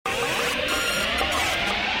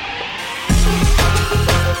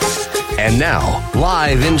And now,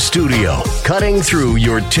 live in studio, cutting through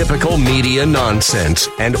your typical media nonsense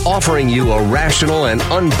and offering you a rational and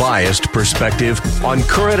unbiased perspective on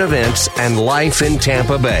current events and life in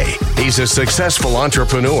Tampa Bay. He's a successful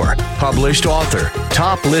entrepreneur, published author,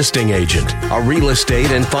 top listing agent, a real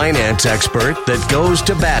estate and finance expert that goes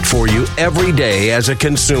to bat for you every day as a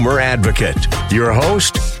consumer advocate. Your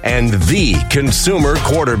host and the consumer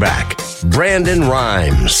quarterback, Brandon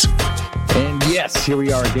Rhymes. And yes, here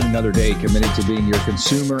we are again, another day committed to being your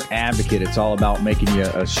consumer advocate. It's all about making you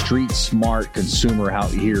a street smart consumer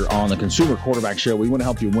out here on the Consumer Quarterback Show. We want to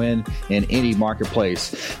help you win in any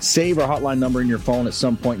marketplace. Save our hotline number in your phone. At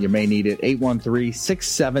some point, you may need it.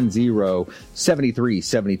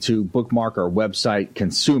 813-670-7372. Bookmark our website,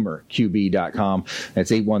 consumerqb.com.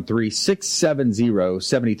 That's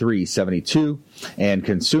 813-670-7372 and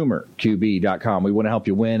consumerqb.com. We want to help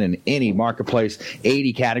you win in any marketplace.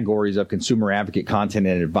 80 categories of consumer advocate content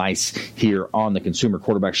and advice here on the Consumer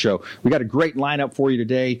Quarterback Show. We got a great lineup for you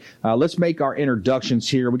today. Let's make our introductions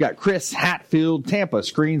here. We got Chris Hatfield, Tampa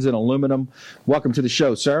Screens and Aluminum. Welcome to the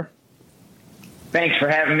show, sir. Thanks for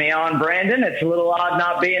having me on, Brandon. It's a little odd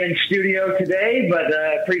not being in studio today, but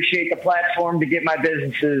appreciate the platform to get my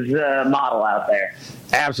business's model out there.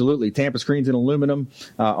 Absolutely. Tampa Screens and Aluminum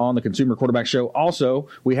on the Consumer Quarterback Show. Also,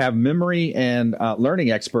 we have memory and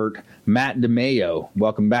learning expert Matt DeMayo.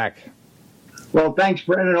 Welcome back. Well, thanks,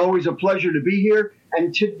 Brandon. Always a pleasure to be here.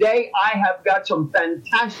 And today I have got some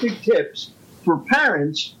fantastic tips for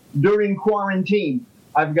parents during quarantine.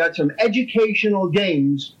 I've got some educational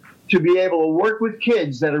games to be able to work with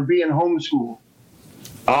kids that are being homeschooled.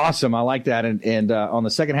 Awesome. I like that. And on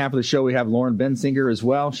the second half of the show, we have Lauren Bensinger as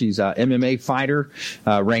well. She's a MMA fighter,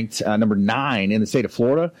 ranked number 9 in the state of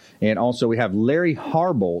Florida. And also we have Larry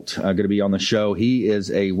Harbolt going to be on the show. He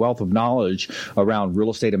is a wealth of knowledge around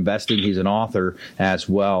real estate investing. He's an author as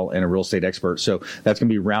well and a real estate expert. So that's going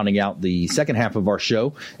to be rounding out the second half of our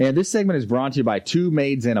show. And this segment is brought to you by Two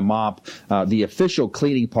Maids and a Mop. The official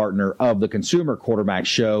cleaning partner of the Consumer Quarterback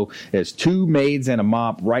Show is Two Maids and a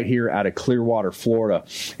Mop right here out of Clearwater, Florida.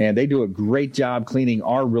 And they do a great job cleaning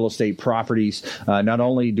our real estate properties. Not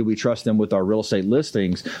only do we trust them with our real estate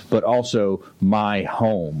listings, but also my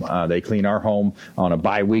home. They clean our home on a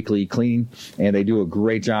bi-weekly clean, and they do a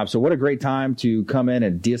great job. So what a great time to come in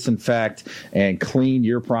and disinfect and clean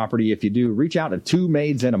your property. If you do, reach out to Two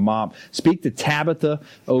Maids and a Mop. Speak to Tabitha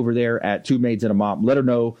over there at Two Maids and a Mop. Let her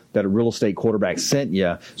know that a real estate quarterback sent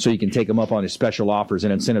you so you can take them up on his special offers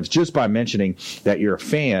and incentives just by mentioning that you're a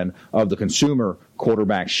fan of the Consumer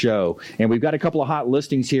Quarterback Show. And we've got a couple of hot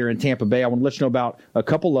listings here in Tampa Bay. I want to let you know about a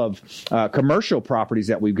couple of commercial properties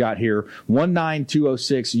that we've got here.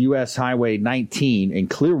 19206 U.S. Highway 19 in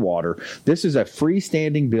Clearwater. This is a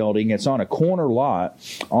freestanding building. It's on a corner lot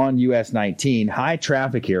on U.S. 19, high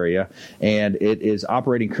traffic area, and it is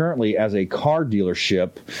operating currently as a car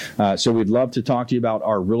dealership. So we'd love to talk to you about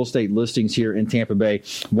our real estate listings here in Tampa Bay.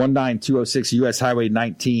 19206 U.S. Highway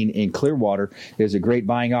 19 in Clearwater is a great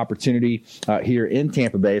buying opportunity here in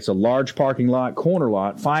Tampa Bay. It's a large parking lot, corner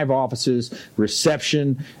lot, 5 offices,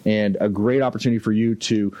 reception, and a great opportunity for you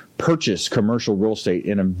to purchase commercial real estate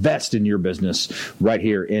and invest in your business right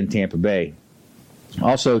here in Tampa Bay.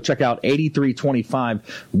 Also, check out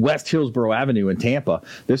 8325 West Hillsborough Avenue in Tampa.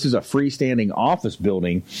 This is a freestanding office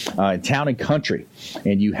building in Town and Country,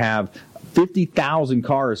 and you have 50,000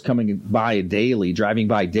 cars coming by daily, driving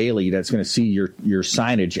by daily. That's going to see your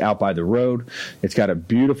signage out by the road. It's got a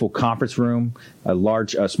beautiful conference room, a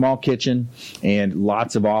small kitchen, and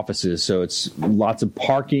lots of offices. So it's lots of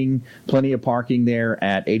parking, plenty of parking there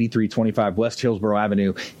at 8325 West Hillsborough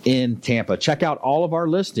Avenue in Tampa. Check out all of our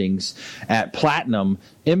listings at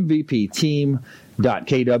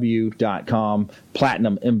PlatinumMVPTeam.kw.com.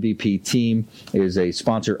 Platinum MVP Team is a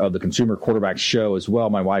sponsor of the Consumer Quarterback Show as well.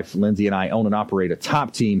 My wife Lindsay and I own and operate a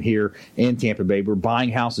top team here in Tampa Bay. We're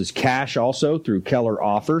buying houses cash also through Keller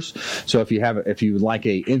Offers. So if you would like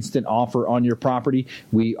a instant offer on your property,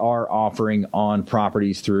 we are offering on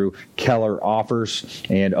properties through Keller Offers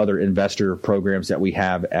and other investor programs that we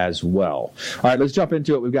have as well. All right, let's jump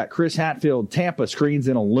into it. We've got Chris Hatfield, Tampa Screens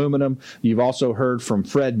and Aluminum. You've also heard from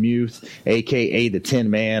Fred Muth, a.k.a. the Tin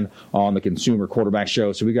Man, on the Consumer Quarterback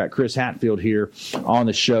Show. So we got Chris Hatfield here on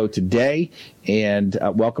the show today, and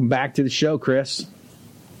welcome back to the show, Chris.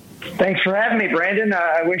 Thanks for having me, Brandon.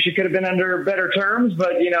 I wish it could have been under better terms,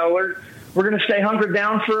 but we're going to stay hunkered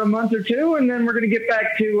down for a month or two, and then we're going to get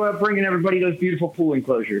back to bringing everybody those beautiful pool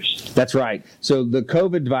enclosures. That's right. So the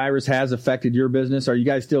COVID virus has affected your business. Are you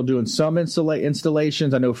guys still doing some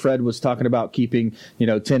installations? I know Fred was talking about keeping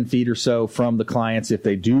 10 feet or so from the clients if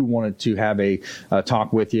they do want to have a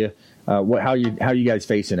talk with you. How are you guys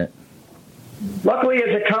facing it? Luckily,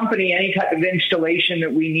 as a company, any type of installation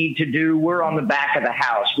that we need to do, we're on the back of the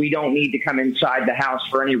house. We don't need to come inside the house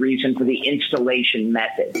for any reason for the installation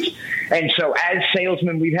methods. And so as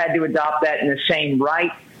salesmen, we've had to adopt that in the same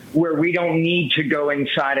right, where we don't need to go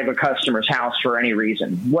inside of a customer's house for any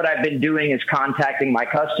reason. What I've been doing is contacting my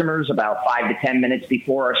customers about 5 to 10 minutes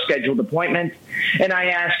before our scheduled appointment, and I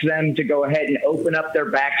ask them to go ahead and open up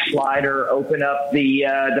their back slider, open up the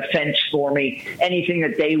fence for me, anything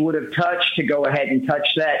that they would have touched, to go ahead and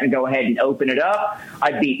touch that and go ahead and open it up.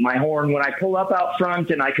 I beat my horn when I pull up out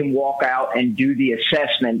front, and I can walk out and do the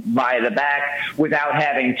assessment via the back without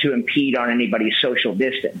having to impede on anybody's social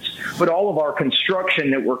distance. But all of our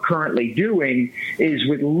construction that we're currently doing is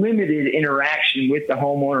with limited interaction with the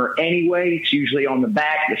homeowner anyway. It's usually on the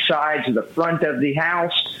back, the sides, or the front of the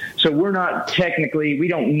house. So we're not we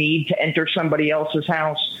don't need to enter somebody else's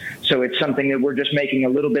house. So it's something that we're just making a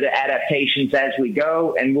little bit of adaptations as we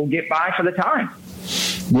go, and we'll get by for the time.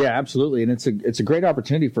 Yeah, absolutely. And it's a great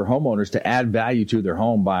opportunity for homeowners to add value to their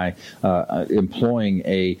home by employing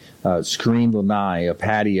a screened lanai, a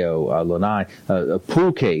patio lanai, a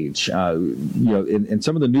pool cage. And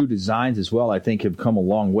some of the new designs as well, I think, have come a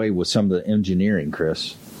long way with some of the engineering,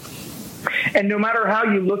 Chris. And no matter how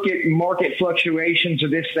you look at market fluctuations or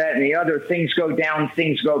this, that, and the other, things go down,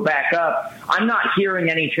 things go back up. I'm not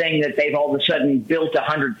hearing anything that they've all of a sudden built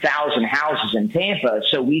 100,000 houses in Tampa.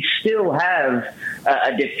 So we still have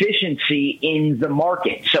a deficiency in the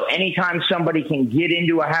market. So anytime somebody can get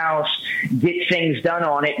into a house, get things done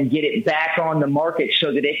on it, and get it back on the market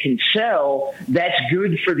so that it can sell, that's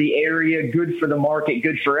good for the area, good for the market,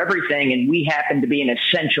 good for everything. And we happen to be an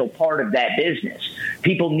essential part of that business.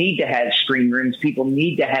 People need to have screen rooms. People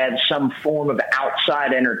need to have some form of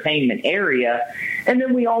outside entertainment area. And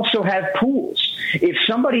then we also have pools. If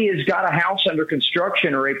somebody has got a house under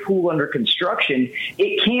construction or a pool under construction,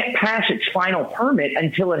 it can't pass its final permit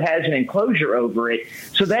until it has an enclosure over it.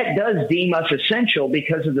 So that does deem us essential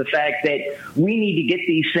because of the fact that we need to get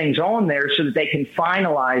these things on there so that they can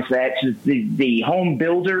finalize that to the home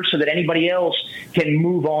builder, so that anybody else can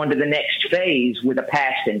move on to the next phase with a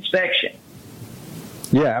passed inspection.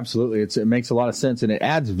 Yeah, absolutely. It makes a lot of sense, and it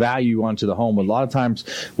adds value onto the home. A lot of times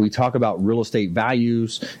we talk about real estate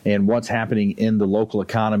values and what's happening in the local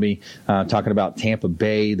economy, talking about Tampa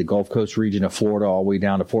Bay, the Gulf Coast region of Florida, all the way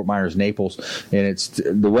down to Fort Myers, Naples. And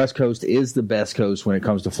the West Coast is the best coast when it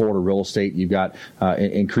comes to Florida real estate. You've got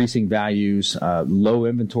increasing values, low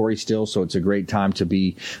inventory still, so it's a great time to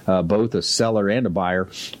be both a seller and a buyer.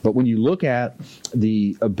 But when you look at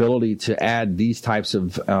the ability to add these types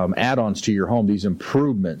of add-ons to your home, these improvements,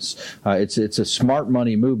 it's a smart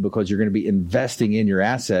money move because you're going to be investing in your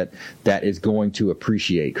asset that is going to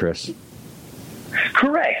appreciate, Chris.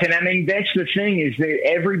 Correct. And I mean, that's the thing, is that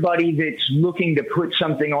everybody that's looking to put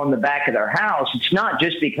something on the back of their house, it's not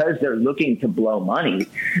just because they're looking to blow money.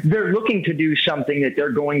 They're looking to do something that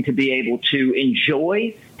they're going to be able to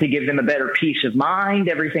enjoy, to give them a better peace of mind,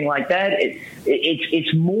 everything like that.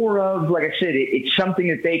 It's more of, like I said, it's something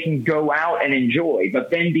that they can go out and enjoy. But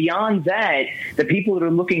then beyond that, the people that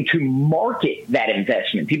are looking to market that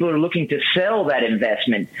investment, people that are looking to sell that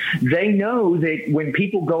investment, they know that when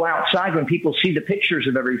people go outside, when people see the pictures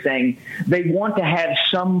of everything, they want to have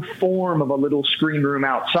some form of a little screen room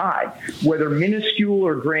outside, whether minuscule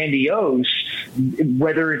or grandiose,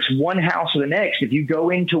 whether it's one house or the next. If you go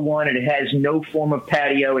into one and it has no form of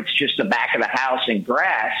patio, it's just the back of the house and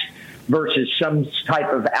grass, versus some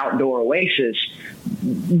type of outdoor oasis,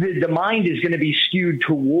 the mind is going to be skewed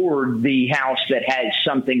toward the house that has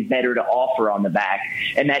something better to offer on the back.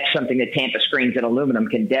 And that's something that Tampa Screens and Aluminum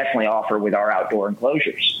can definitely offer with our outdoor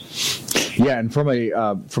enclosures. Yeah, and from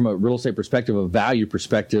a real estate perspective, a value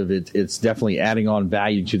perspective, it's definitely adding on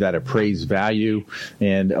value to that appraised value.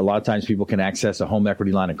 And a lot of times people can access a home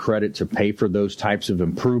equity line of credit to pay for those types of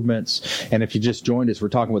improvements. And if you just joined us, we're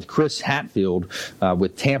talking with Chris Hatfield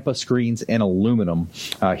with Tampa Screens and Aluminum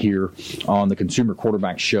here on the Consumer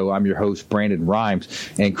Quarterback Show. I'm your host, Brandon Rhymes.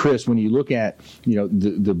 And Chris, when you look at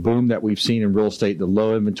the boom that we've seen in real estate, the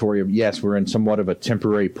low inventory of, yes, we're in somewhat of a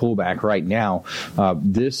temporary pullback right now.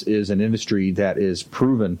 This is an industry that is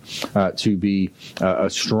proven to be a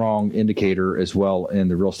strong indicator as well in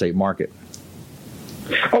the real estate market.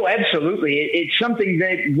 Oh, absolutely. It's something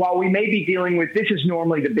that, while we may be dealing with, this is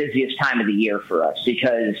normally the busiest time of the year for us,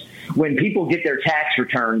 because when people get their tax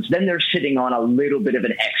returns, then they're sitting on a little bit of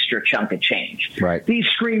an extra chunk of change. Right. These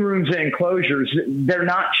screen rooms and enclosures, they're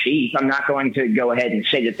not cheap. I'm not going to go ahead and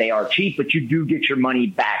say that they are cheap, but you do get your money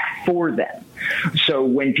back for them. So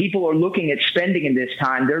when people are looking at spending in this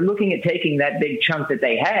time, they're looking at taking that big chunk that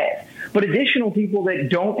they have. But additional people that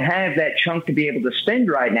don't have that chunk to be able to spend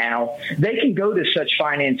right now, they can go to such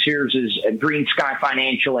financiers as Green Sky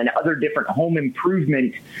Financial and other different home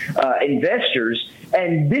improvement investors.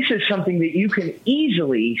 And this is something that you can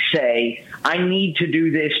easily say, I need to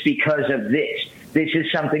do this because of this. This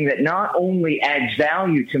is something that not only adds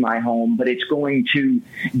value to my home, but it's going to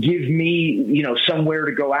give me, somewhere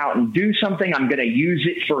to go out and do something. I'm going to use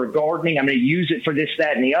it for gardening. I'm going to use it for this,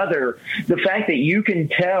 that, and the other. The fact that you can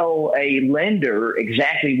tell a lender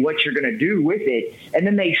exactly what you're going to do with it, and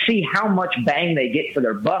then they see how much bang they get for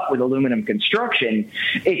their buck with aluminum construction,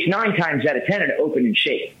 it's 9 times out of 10 an open and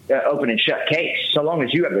shut case. So long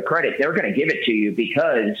as you have the credit, they're going to give it to you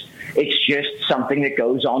because it's just something that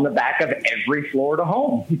goes on the back of every Florida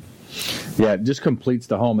home. Yeah, it just completes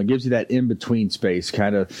the home. It gives you that in-between space,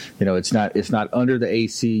 kind of, it's not under the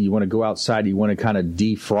AC. You want to go outside. You want to kind of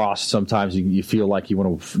defrost. Sometimes you feel like you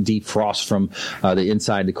want to defrost from the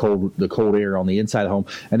inside, the cold air on the inside of the home.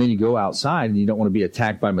 And then you go outside and you don't want to be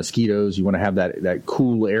attacked by mosquitoes. You want to have that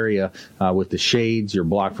cool area with the shades. You're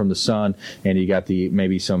blocked from the sun, and you got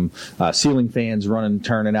maybe some ceiling fans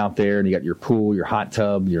turning out there, and you got your pool, your hot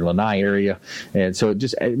tub, your lanai area. And so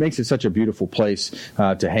it makes it such a beautiful place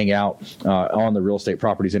to hang out on the real estate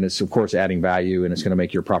properties, and it's of course adding value, and it's going to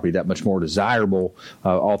make your property that much more desirable,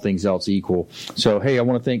 all things else equal. So hey, I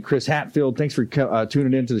want to thank Chris Hatfield. Thanks for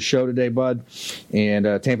tuning into the show today, bud, and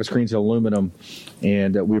Tampa Screens and Aluminum,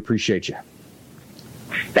 and we appreciate you.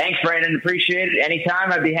 Thanks, Brandon. Appreciate it.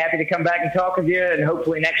 Anytime, I'd be happy to come back and talk with you, and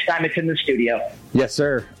hopefully next time it's in the studio. Yes,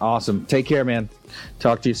 sir. Awesome. Take care, man.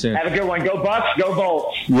 Talk to you soon. Have a good one. Go Bucks. Go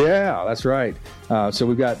Bolts. Yeah, that's right. So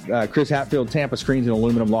we've got Chris Hatfield, Tampa Screens and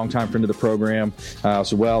Aluminum, longtime friend of the program.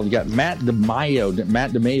 You got Matt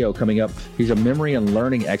DeMayo coming up. He's a memory and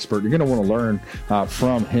learning expert. You're going to want to learn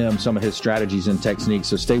from him some of his strategies and techniques.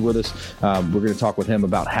 So stay with us. We're going to talk with him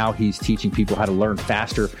about how he's teaching people how to learn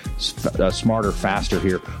faster, smarter, faster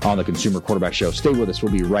here on the Consumer Quarterback Show. Stay with us.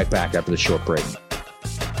 We'll be right back after the short break.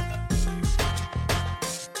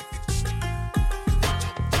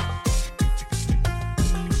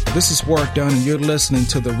 This is Work Done, and you're listening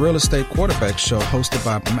to the Real Estate Quarterback Show, hosted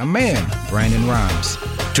by my man, Brandon Rhymes.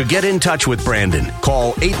 To get in touch with Brandon,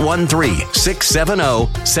 call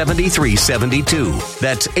 813-670-7372.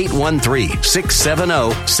 That's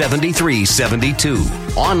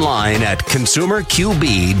 813-670-7372. Online at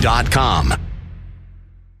consumerqb.com.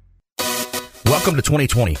 Welcome to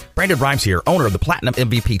 2020. Brandon Rhymes here, owner of the Platinum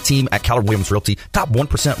MVP team at Keller Williams Realty, top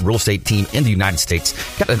 1% real estate team in the United States.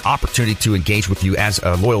 Got an opportunity to engage with you as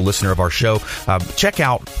a loyal listener of our show. Check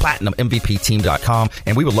out PlatinumMVPteam.com,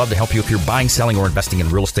 and we would love to help you if you're buying, selling, or investing in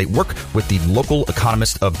real estate. Work with the local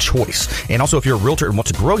economist of choice. And also, if you're a realtor and want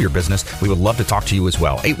to grow your business, we would love to talk to you as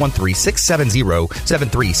well.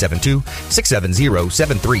 813-670-7372,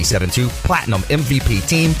 670-7372,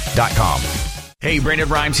 PlatinumMVPteam.com. Hey, Brandon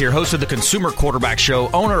Rhymes here, host of the Consumer Quarterback Show,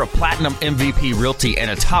 owner of Platinum MVP Realty, and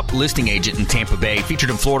a top listing agent in Tampa Bay, featured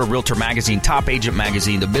in Florida Realtor Magazine, Top Agent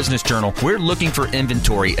Magazine, The Business Journal. We're looking for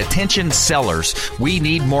inventory. Attention sellers. We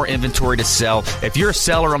need more inventory to sell. If you're a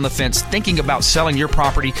seller on the fence thinking about selling your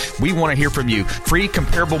property, we want to hear from you. Free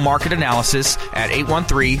comparable market analysis at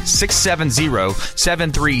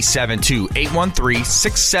 813-670-7372.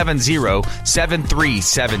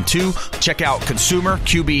 813-670-7372. Check out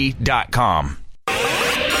consumerqb.com.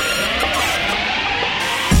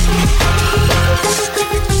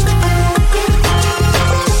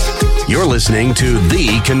 You're listening to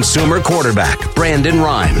The Consumer Quarterback, Brandon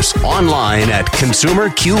Rhymes, online at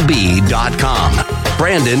consumerqb.com.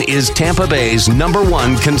 Brandon is Tampa Bay's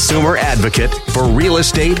 #1 consumer advocate for real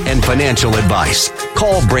estate and financial advice.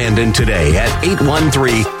 Call Brandon today at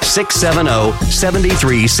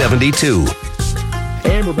 813-670-7372.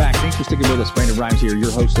 And we're back. Thanks for sticking with us. Brandon Rhymes here, your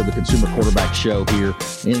host of the Consumer Quarterback Show here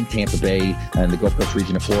in Tampa Bay and the Gulf Coast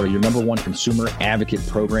region of Florida. Your #1 consumer advocate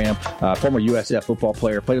program. Former USF football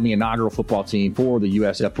player, played on the inaugural football team for the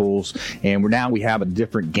USF Bulls. And we have a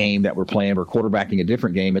different game that we're playing. We're quarterbacking a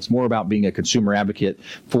different game. It's more about being a consumer advocate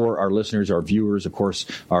for our listeners, our viewers, of course,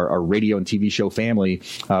 our radio and TV show family,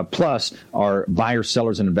 plus our buyers,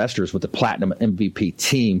 sellers, and investors with the Platinum MVP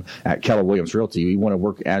team at Keller Williams Realty. We want to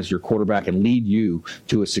work as your quarterback and lead you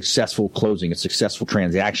to a successful closing, a successful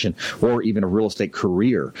transaction, or even a real estate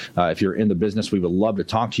career. If you're in the business, we would love to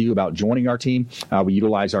talk to you about joining our team. We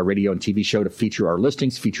utilize our radio and TV show to feature our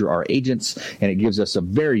listings, feature our agents, and it gives us a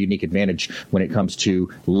very unique advantage when it comes to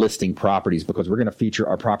listing properties, because we're going to feature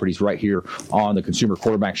our properties right here on the Consumer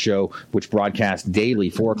Quarterback Show, which broadcasts daily,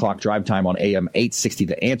 4 o'clock drive time on AM 860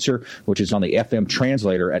 The Answer, which is on the FM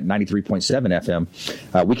translator at 93.7 FM.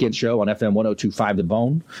 Weekend show on FM 102.5 The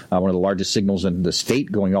Bone, one of the largest signals in the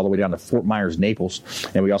State, going all the way down to Fort Myers, Naples.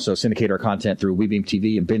 And we also syndicate our content through WeBeam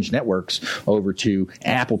TV and Binge Networks over to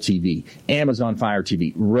Apple TV, Amazon Fire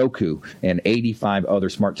TV, Roku, and 85 other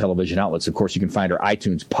smart television outlets. Of course, you can find our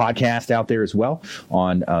iTunes podcast out there as well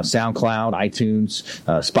on SoundCloud, iTunes,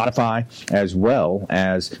 Spotify, as well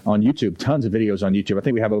as on YouTube. Tons of videos on YouTube. I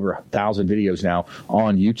think we have over 1,000 videos now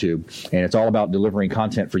on YouTube, and it's all about delivering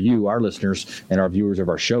content for you, our listeners, and our viewers of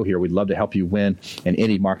our show here. We'd love to help you win in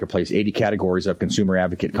any marketplace. 80 categories of consumer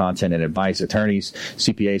advocate content and advice, attorneys,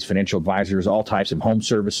 CPAs, financial advisors, all types of home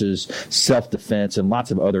services, self-defense, and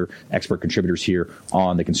lots of other expert contributors here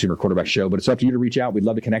on the Consumer Quarterback Show. But it's up to you to reach out. We'd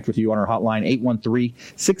love to connect with you on our hotline,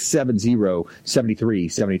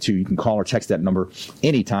 813-670-7372. You can call or text that number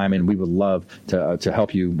anytime, and we would love to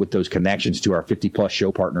help you with those connections to our 50-plus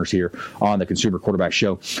show partners here on the Consumer Quarterback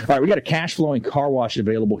Show. All right, we got a cash-flowing car wash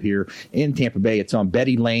available here in Tampa Bay. It's on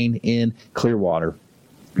Betty Lane in Clearwater.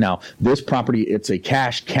 Now, this property, it's a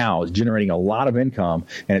cash cow. It's generating a lot of income,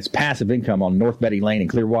 and it's passive income on North Betty Lane in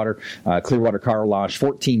Clearwater. Clearwater Car Wash,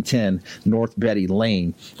 1410 North Betty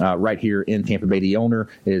Lane, right here in Tampa Bay. The owner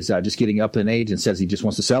is just getting up in age and says he just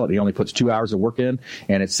wants to sell it. He only puts 2 hours of work in,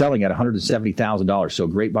 and it's selling at $170,000. So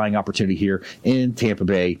great buying opportunity here in Tampa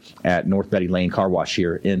Bay at North Betty Lane Car Wash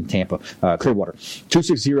here in Tampa, Clearwater.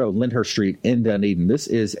 260 Lyndhurst Street in Dunedin. This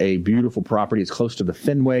is a beautiful property. It's close to the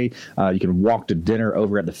Fenway. You can walk to dinner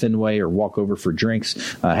over at the Fenway or walk over for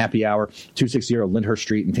drinks, happy hour. 260 Lyndhurst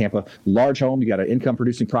Street in Tampa. Large home. You got an income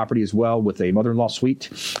producing property as well with a mother-in-law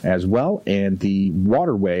suite as well. And the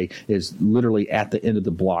waterway is literally at the end of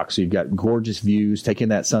the block. So you've got gorgeous views. Take in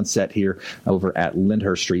that sunset here over at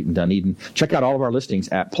Lyndhurst Street in Dunedin. Check out all of our listings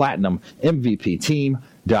at PlatinumMVPTeam.com.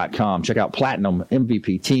 Check out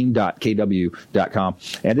PlatinumMVPTeam.kw.com.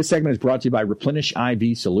 And this segment is brought to you by Replenish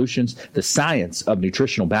IV Solutions, the science of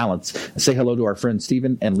nutritional balance. Say hello to our friends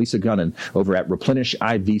Stephen and Lisa Gunnan over at Replenish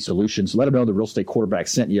IV Solutions. Let them know the Real Estate Quarterback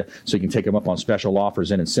sent you so you can take them up on special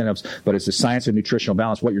offers and incentives. But it's the science of nutritional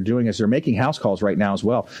balance. What you're doing is they're making house calls right now as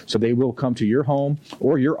well. So they will come to your home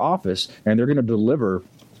or your office, and they're going to deliver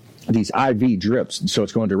these IV drips, so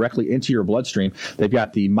it's going directly into your bloodstream. They've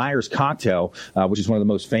got the Myers cocktail, which is one of the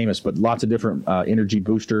most famous, but lots of different energy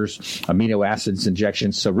boosters, amino acids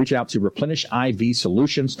injections. So reach out to Replenish IV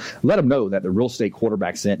Solutions. Let them know that the Real Estate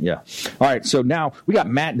Quarterback sent you. All right, so now we got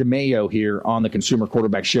Matt DeMayo here on the Consumer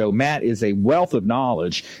Quarterback Show. Matt is a wealth of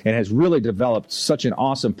knowledge and has really developed such an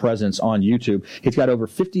awesome presence on YouTube. He's got over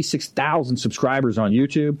 56,000 subscribers on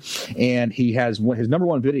YouTube, and he has his number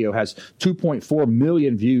one video has 2.4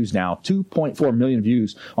 million views now. 2.4 million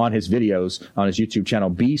views on his videos on his YouTube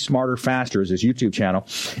channel. Be Smarter Faster is his YouTube channel,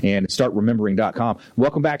 and startremembering.com.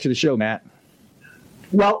 Welcome back to the show, Matt.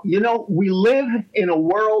 Well, you know, we live in a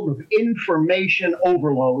world of information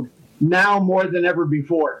overload now more than ever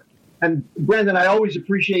before. And Brandon, I always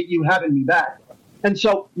appreciate you having me back. And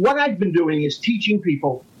so what I've been doing is teaching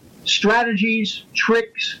people strategies,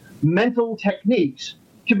 tricks, mental techniques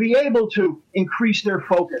to be able to increase their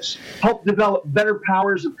focus, help develop better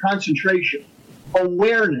powers of concentration,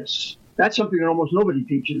 awareness. That's something that almost nobody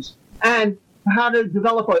teaches. And how to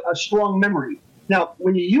develop a strong memory. Now,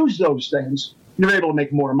 when you use those things, you're able to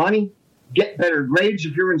make more money, get better grades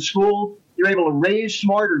if you're in school, you're able to raise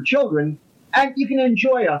smarter children, and you can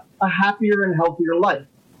enjoy a happier and healthier life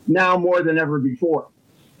now more than ever before.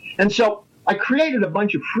 And so I created a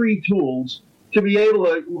bunch of free tools to be able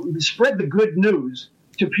to spread the good news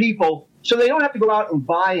to people so they don't have to go out and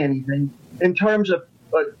buy anything in terms of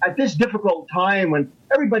at this difficult time when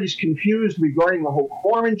everybody's confused regarding the whole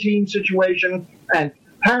quarantine situation and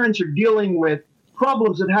parents are dealing with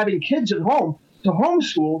problems of having kids at home to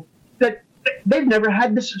homeschool that they've never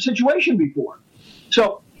had this situation before.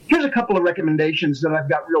 So here's a couple of recommendations that I've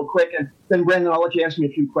got real quick, and then Brandon, I'll let you ask me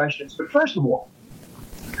a few questions. But first of all,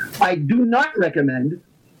 I do not recommend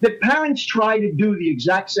that parents try to do the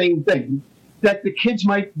exact same thing that the kids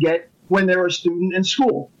might get when they're a student in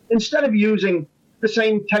school. Instead of using the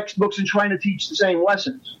same textbooks and trying to teach the same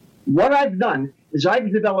lessons, what I've done is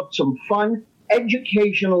I've developed some fun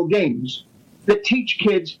educational games that teach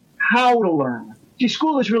kids how to learn. See,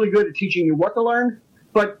 school is really good at teaching you what to learn,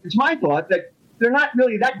 but it's my thought that they're not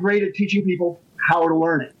really that great at teaching people how to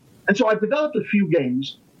learn it. And so I've developed a few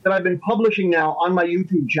games that I've been publishing now on my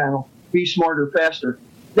YouTube channel, Be Smarter Faster,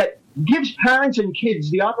 that gives parents and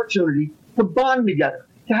kids the opportunity to bond together,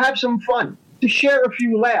 to have some fun, to share a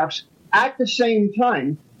few laughs, at the same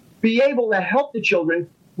time, be able to help the children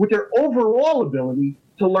with their overall ability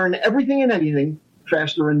to learn everything and anything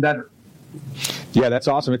faster and better. Yeah, that's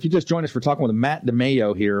awesome. If you just joined us, we're talking with Matt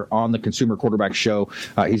DeMaio here on the Consumer Quarterback Show.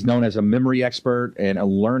 He's known as a memory expert and a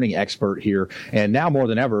learning expert here. And now more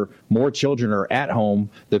than ever, more children are at home.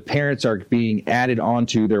 The parents are being added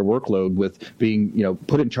onto their workload with being,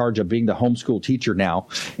 put in charge of being the homeschool teacher now.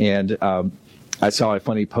 And I saw a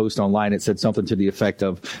funny post online. It said something to the effect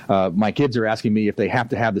of, my kids are asking me if they have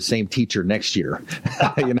to have the same teacher next year.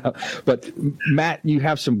 But Matt, you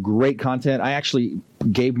have some great content. I actually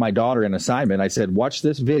gave my daughter an assignment. I said, watch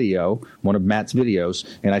this video, one of Matt's videos.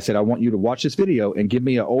 And I said, I want you to watch this video and give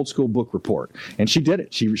me an old school book report. And she did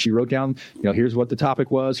it. She wrote down, here's what the topic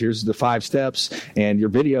was. Here's the 5 steps. And your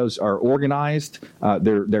videos are organized.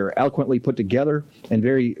 They're eloquently put together and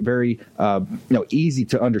very, very, easy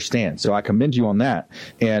to understand. So I commend you on that.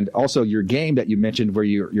 And also your game that you mentioned where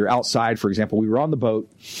you're outside, for example, we were on the boat.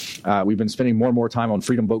 We've been spending more and more time on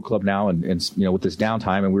Freedom Boat Club now and with this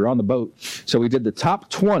downtime, and we were on the boat. So we did the top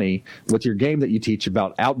 20 with your game that you teach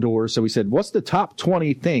about outdoors. So we said, what's the top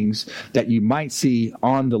 20 things that you might see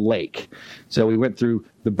on the lake? So we went through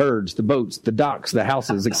the birds, the boats, the docks, the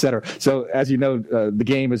houses, etc. So as you know, the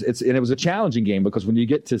game and it was a challenging game because when you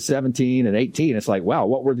get to 17 and 18, it's like, wow,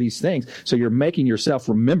 what were these things? So you're making yourself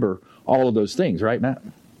remember all of those things, right, Matt?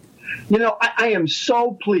 I am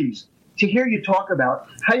so pleased to hear you talk about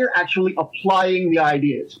how you're actually applying the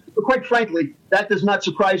ideas. But quite frankly, that does not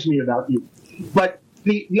surprise me about you. But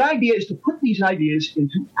the idea is to put these ideas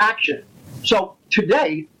into action. So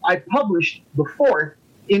today, I published the 4th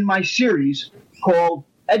in my series called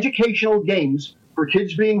Educational Games for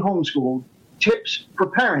Kids Being Homeschooled, Tips for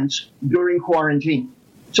Parents During Quarantine.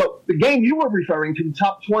 So the game you were referring to, the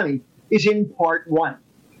top 20, is in part 1.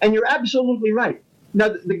 And you're absolutely right. Now,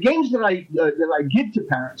 the games that I give to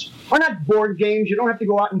parents are not board games. You don't have to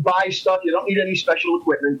go out and buy stuff. You don't need any special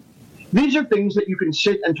equipment. These are things that you can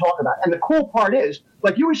sit and talk about. And the cool part is,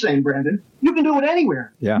 like you were saying, Brandon, you can do it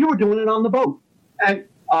anywhere. Yeah. You were doing it on the boat. And,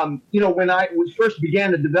 when I first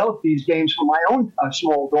began to develop these games for my own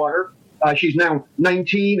small daughter, she's now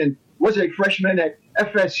 19 and was a freshman at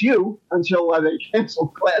FSU until they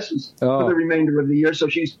canceled classes for the remainder of the year. So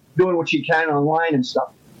she's doing what she can online and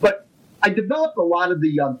stuff. But I developed a lot of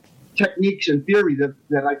the techniques and theory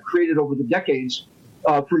that I've created over the decades.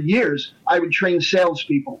 For years, I would train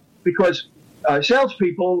salespeople. Because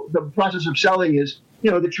salespeople, the process of selling is,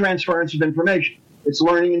 the transference of information. It's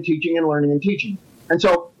learning and teaching and learning and teaching. And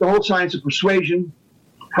so the whole science of persuasion,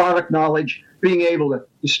 product knowledge, being able to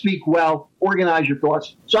speak well, organize your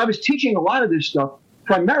thoughts. So I was teaching a lot of this stuff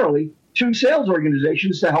primarily to sales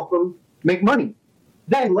organizations to help them make money.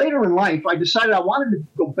 Then later in life, I decided I wanted to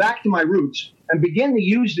go back to my roots and begin to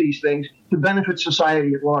use these things to benefit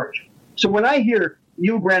society at large. So when I hear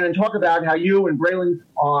you, Brandon, talk about how you and Braylon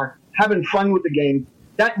are having fun with the game,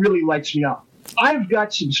 that really lights me up. I've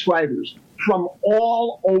got subscribers from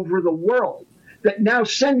all over the world that now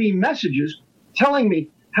send me messages telling me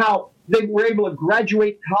how they were able to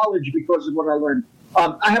graduate college because of what I learned.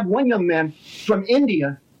 I have one young man from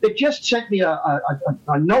India that just sent me a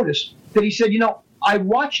notice that he said, I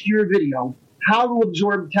watched your video, How to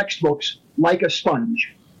Absorb Textbooks Like a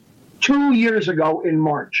Sponge, 2 years ago in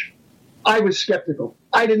March. I was skeptical.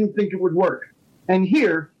 I didn't think it would work. And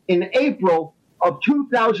here, in April of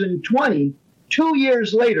 2020, 2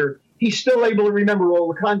 years later, he's still able to remember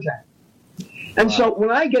all the content. And so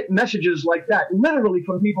when I get messages like that, literally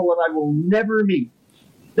from people that I will never meet,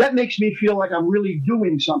 that makes me feel like I'm really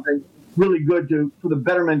doing something really good for the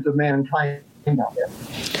betterment of mankind out there.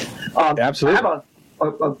 Absolutely. I have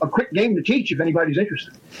a quick game to teach if anybody's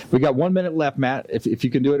interested. We got 1 minute left, Matt. If you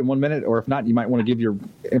can do it in 1 minute, or if not, you might want to give your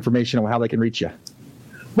information on how they can reach you.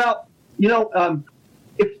 Well,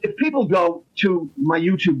 if people go to my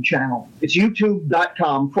YouTube channel, it's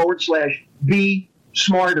youtube.com/Be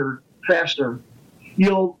Smarter Faster.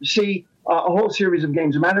 You'll see a whole series of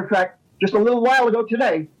games. As a matter of fact, just a little while ago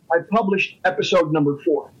today, I published episode number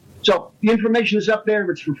 4. So the information is up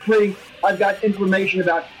there. It's for free. I've got information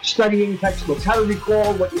about studying textbooks, how to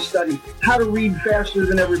recall what you study, how to read faster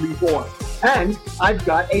than ever before. And I've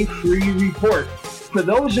got a free report for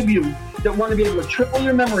those of you that want to be able to triple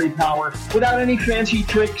your memory power without any fancy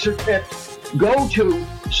tricks or tips. Go to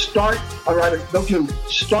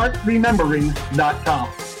startremembering.com.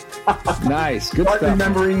 Nice. Good stuff.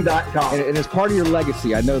 Startremembering.com. And as part of your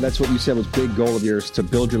legacy, I know that's what you said was a big goal of yours, to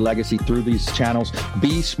build your legacy through these channels.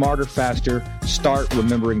 Be smarter, faster.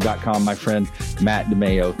 Startremembering.com, my friend Matt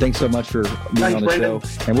DeMaio. Thanks so much for being on the show.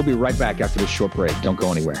 And we'll be right back after this short break. Don't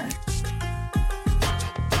go anywhere.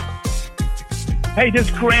 Hey, this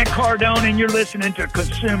is Grant Cardone, and you're listening to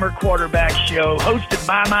Consumer Quarterback Show, hosted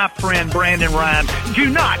by my friend Brandon Rhymes. Do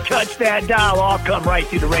not touch that dial. I'll come right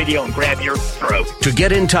through the radio and grab your throat. To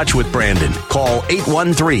get in touch with Brandon, call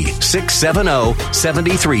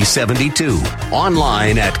 813-670-7372.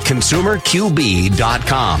 Online at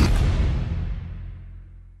consumerqb.com.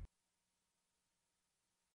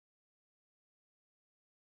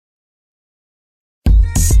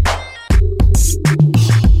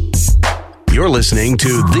 You're listening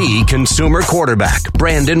to the Consumer Quarterback,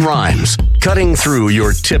 Brandon Rhymes, cutting through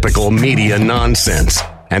your typical media nonsense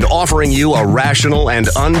and offering you a rational and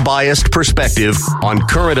unbiased perspective on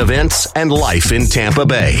current events and life in Tampa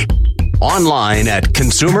Bay. Online at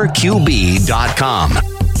consumerqb.com.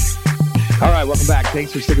 All right, welcome back.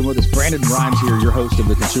 Thanks for sticking with us. Brandon Rhymes here, your host of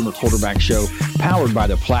the Consumer Quarterback Show, powered by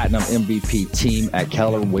the Platinum MVP team at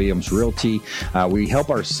Keller Williams Realty. We help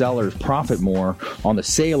our sellers profit more on the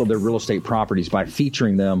sale of their real estate properties by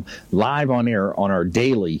featuring them live on air on our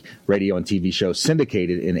daily radio and TV show,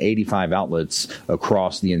 syndicated in 85 outlets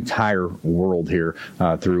across the entire world here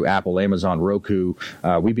through Apple, Amazon, Roku,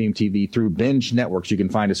 WeBeam TV, through Binge Networks. You can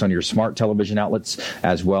find us on your smart television outlets,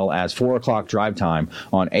 as well as 4 o'clock drive time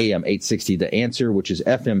on AM 860 The Answer, which is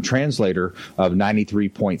FM translator of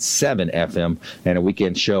 93.7 FM, and a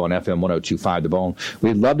weekend show on FM 102.5 The Bone.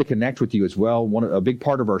 We'd love to connect with you as well. A big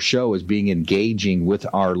part of our show is being engaging with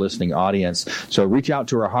our listening audience. So reach out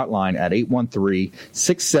to our hotline at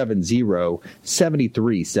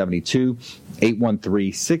 813-670-7372.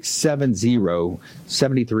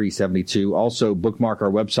 813-670-7372. Also, bookmark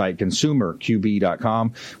our website,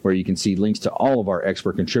 consumerqb.com, where you can see links to all of our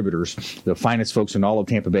expert contributors, the finest folks in all of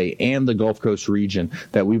Tampa Bay and the Gulf Coast region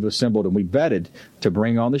that we've assembled and we vetted to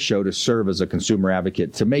bring on the show to serve as a consumer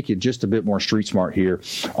advocate, to make it just a bit more street smart here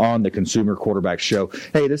on the Consumer Quarterback Show.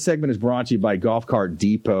 Hey, this segment is brought to you by Golf Cart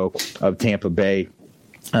Depot of Tampa Bay.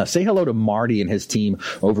 Say hello to Marty and his team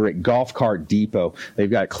over at Golf Cart Depot. They've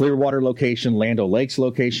got Clearwater location, Land O'Lakes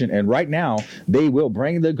location, and right now they will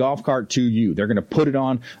bring the golf cart to you. They're going to put it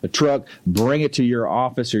on a truck, bring it to your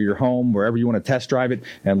office or your home, wherever you want to test drive it,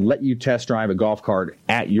 and let you test drive a golf cart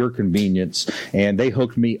at your convenience. And they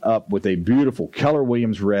hooked me up with a beautiful Keller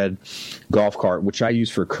Williams red golf cart, which I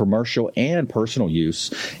use for commercial and personal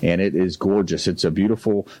use, and it is gorgeous. It's a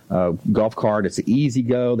beautiful golf cart. It's an easy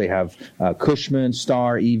go. They have Cushman,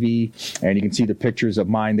 Star, EV, and you can see the pictures of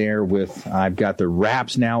mine there with, I've got the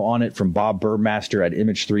wraps now on it from Bob Burmaster at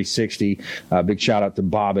Image 360. Big shout out to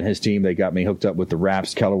Bob and his team. They got me hooked up with the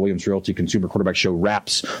wraps, Keller Williams Realty Consumer Quarterback Show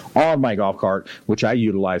wraps on my golf cart, which I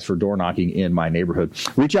utilize for door knocking in my neighborhood.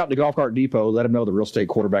 Reach out to Golf Cart Depot. Let them know the Real Estate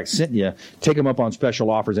Quarterback sent you. Take them up on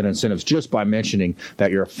special offers and incentives just by mentioning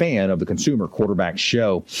that you're a fan of the Consumer Quarterback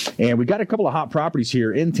Show. And we got a couple of hot properties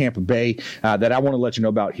here in Tampa Bay that I want to let you know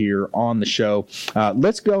about here on the show.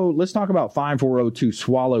 Let's talk about 5402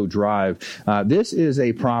 Swallow Drive. This is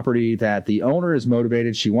a property that the owner is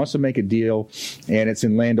motivated. She wants to make a deal, and it's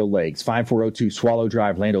in Land O'Lakes. 5402 Swallow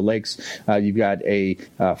Drive, Land O'Lakes. You've got a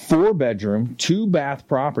 4-bedroom, 2-bath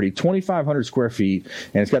property, 2,500 square feet,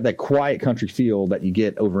 and it's got that quiet country feel that you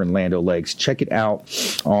get over in Land O'Lakes. Check it out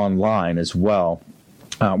online as well.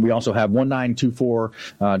 We also have 1924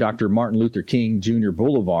 Dr. Martin Luther King Jr.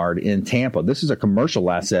 Boulevard in Tampa. This is a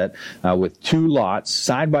commercial asset with 2 lots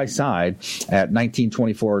side by side at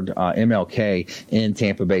 1924 MLK in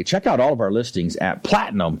Tampa Bay. Check out all of our listings at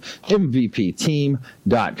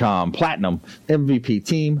PlatinumMVPTeam.com,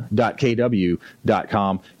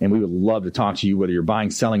 PlatinumMVPTeam.kw.com, and we would love to talk to you whether you're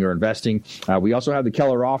buying, selling, or investing. We also have the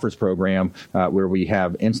Keller Offers program where we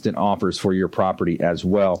have instant offers for your property as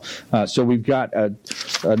well. So we've got a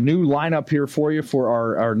new lineup here for you for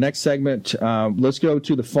our next segment. Let's go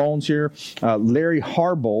to the phones here. Larry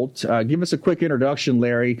Harbolt, give us a quick introduction,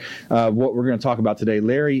 Larry, what we're going to talk about today.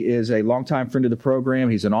 Larry is a longtime friend of the program.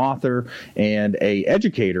 He's an author and an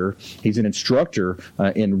educator. He's an instructor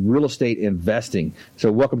in real estate investing.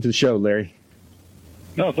 So welcome to the show, Larry.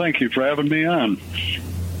 No, thank you for having me on.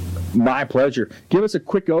 My pleasure. Give us a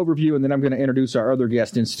quick overview, and then I'm going to introduce our other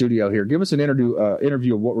guest in studio here. Give us an interview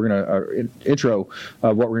of what we're going to intro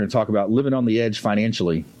of what we're going to talk about, living on the edge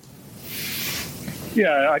financially.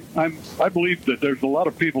 Yeah, I believe that there's a lot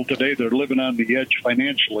of people today that are living on the edge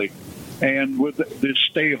financially, and with this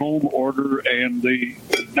stay-home order and the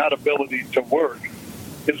not ability to work,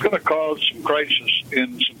 it's going to cause some crisis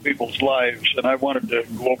in some people's lives. And I wanted to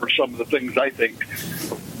go over some of the things I think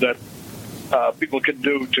that people can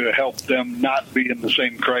do to help them not be in the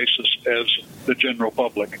same crisis as the general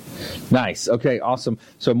public. Nice. Okay, awesome.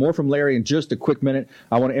 So more from Larry in just a quick minute.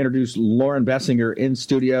 I want to introduce Lauren Bessinger in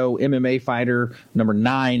studio, MMA fighter, number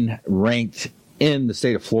 9 ranked in the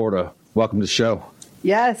state of Florida welcome to the show.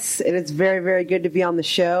 Yes, and it's very, very good to be on the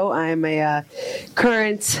show. I'm a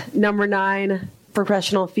current number 9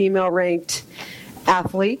 professional female-ranked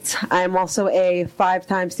athlete. I'm also a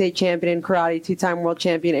 5-time state champion in karate, 2-time world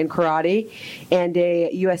champion in karate, and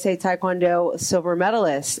a USA Taekwondo silver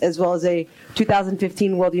medalist, as well as a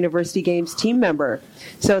 2015 World University Games team member.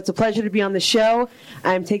 So it's a pleasure to be on the show.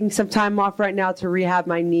 I'm taking some time off right now to rehab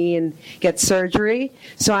my knee and get surgery.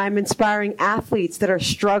 So I'm inspiring athletes that are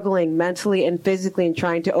struggling mentally and physically and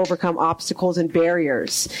trying to overcome obstacles and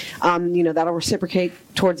barriers. That'll reciprocate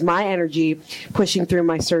towards my energy pushing through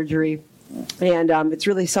my surgery. And it's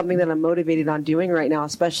really something that I'm motivated on doing right now,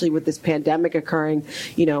 especially with this pandemic occurring.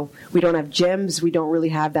 We don't have gyms. We don't really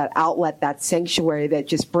have that outlet, that sanctuary that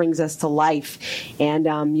just brings us to life. And,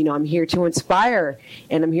 I'm here to inspire,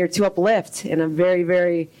 and I'm here to uplift, and I'm very,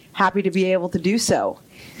 very happy to be able to do so.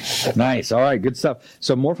 Nice. All right. Good stuff.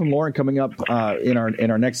 So more from Lauren coming up in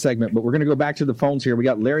our next segment, but we're going to go back to the phones here. We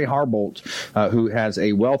got Larry Harbolt, who has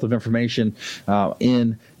a wealth of information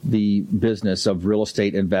in the business of real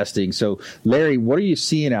estate investing. So, Larry, what are you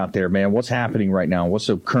seeing out there, man? What's happening right now? What's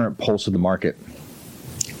the current pulse of the market?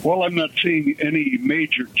 Well, I'm not seeing any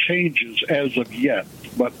major changes as of yet,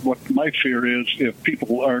 but what my fear is if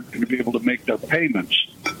people aren't going to be able to make their payments,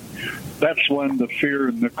 that's when the fear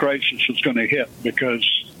and the crisis is going to hit,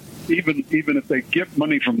 because even if they get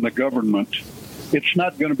money from the government, it's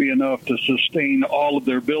not going to be enough to sustain all of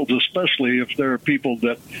their bills, especially if there are people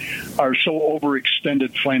that are so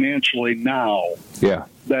overextended financially now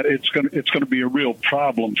that it's going to be a real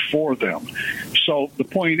problem for them. So the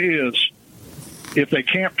point is, if they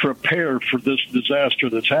can't prepare for this disaster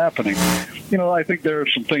that's happening, I think there are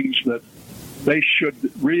some things that they should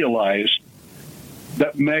realize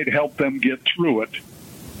that may help them get through it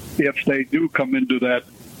if they do come into that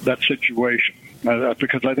situation.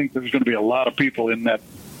 Because I think there's going to be a lot of people in that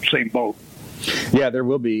same boat. Yeah, there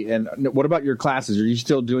will be. And what about your classes? Are you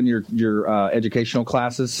still doing your educational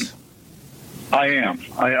classes? I am.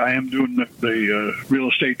 I am doing the real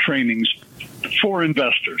estate trainings for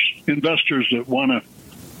investors that want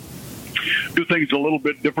to do things a little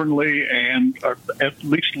bit differently and at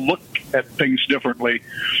least look at things differently,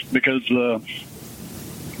 because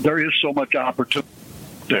there is so much opportunity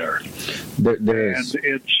there. There is.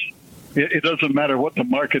 And it doesn't matter what the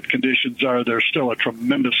market conditions are, there's still a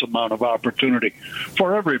tremendous amount of opportunity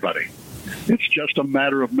for everybody. It's just a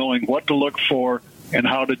matter of knowing what to look for and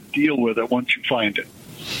how to deal with it once you find it.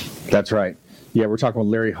 That's right. Yeah, we're talking with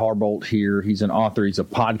Larry Harbolt here. He's an author. He's a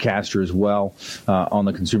podcaster as well on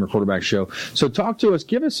the Consumer Quarterback Show. So talk to us.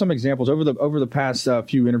 Give us some examples. Over the past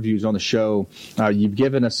few interviews on the show, you've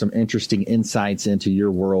given us some interesting insights into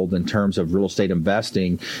your world in terms of real estate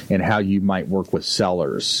investing and how you might work with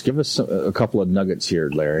sellers. Give us a couple of nuggets here,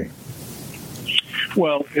 Larry.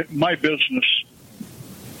 Well, my business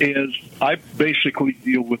is I basically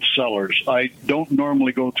deal with sellers. I don't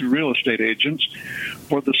normally go through real estate agents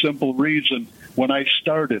for the simple reason, when I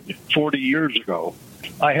started 40 years ago,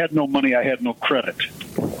 I had no money, I had no credit.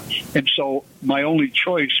 And so my only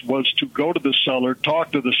choice was to go to the seller,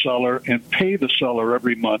 talk to the seller, and pay the seller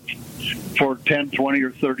every month for 10, 20,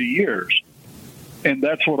 or 30 years. And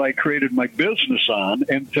that's what I created my business on.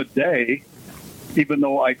 And today, even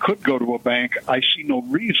though I could go to a bank, I see no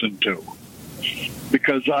reason to,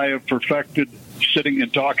 because I have perfected sitting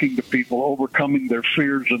and talking to people, overcoming their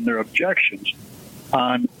fears and their objections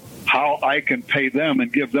on how I can pay them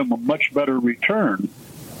and give them a much better return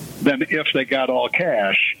than if they got all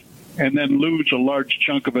cash and then lose a large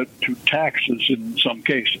chunk of it to taxes in some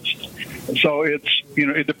cases. So it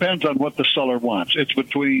depends on what the seller wants. It's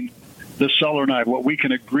between the seller and I. What we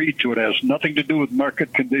can agree to, it has nothing to do with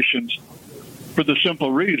market conditions, for the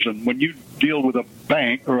simple reason, when you deal with a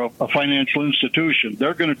bank or a financial institution,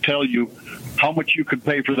 they're going to tell you how much you can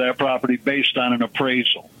pay for that property based on an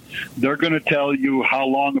appraisal. They're going to tell you how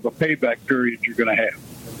long of a payback period you're going to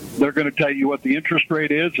have. They're going to tell you what the interest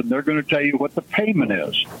rate is, and they're going to tell you what the payment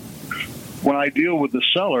is. When I deal with the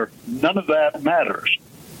seller, none of that matters,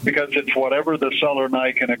 because it's whatever the seller and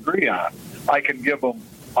I can agree on. I can give them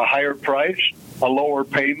a higher price, a lower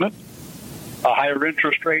payment, a higher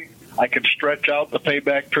interest rate. I can stretch out the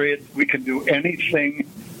payback period. We can do anything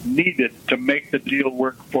needed to make the deal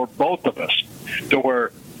work for both of us, to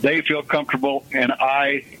where they feel comfortable and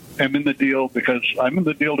I am in the deal because I'm in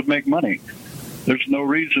the deal to make money. There's no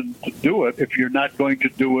reason to do it if you're not going to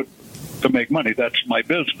do it to make money. That's my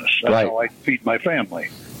business. That's how I feed my family.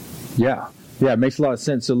 Yeah. Yeah, it makes a lot of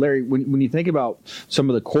sense. So, Larry, when you think about some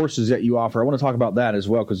of the courses that you offer, I want to talk about that as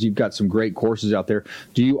well because you've got some great courses out there.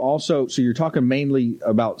 Do you also, so you're talking mainly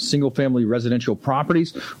about single-family residential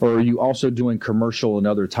properties, or are you also doing commercial and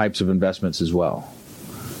other types of investments as well?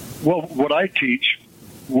 Well, what I teach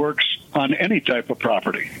works on any type of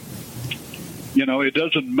property. It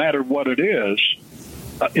doesn't matter what it is.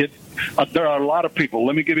 There are a lot of people.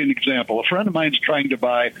 Let me give you an example. A friend of mine's trying to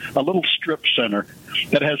buy a little strip center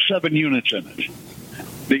that has 7 units in it.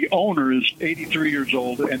 The owner is 83 years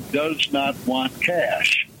old and does not want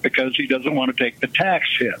cash because he doesn't want to take the tax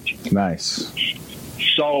hit. Nice.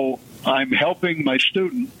 So I'm helping my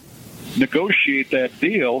student negotiate that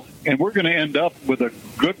deal, and we're going to end up with a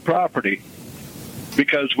good property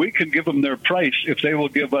because we can give them their price if they will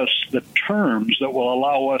give us the terms that will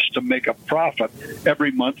allow us to make a profit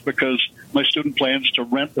every month, because my student plans to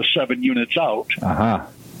rent the 7 units out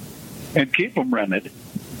and keep them rented.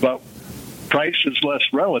 But price is less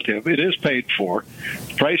relative. It is paid for.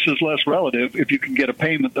 Price is less relative if you can get a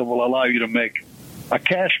payment that will allow you to make a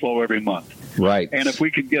cash flow every month. Right. And if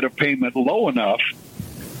we can get a payment low enough,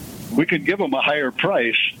 we can give them a higher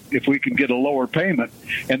price if we can get a lower payment,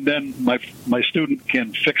 and then my student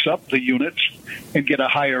can fix up the units and get a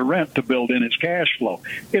higher rent to build in his cash flow.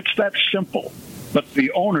 It's that simple. But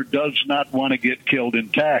the owner does not want to get killed in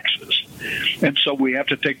taxes. And so we have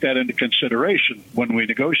to take that into consideration when we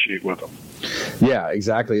negotiate with them. Yeah,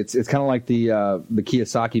 exactly. It's kind of like the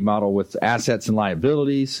Kiyosaki model with assets and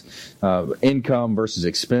liabilities, income versus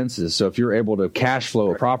expenses. So if you're able to cash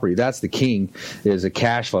flow a property, that's the king, is a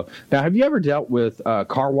cash flow. Now, have you ever dealt with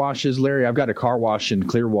car washes, Larry? I've got a car wash in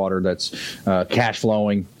Clearwater that's cash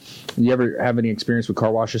flowing. You ever have any experience with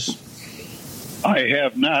car washes? I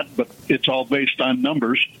have not, but it's all based on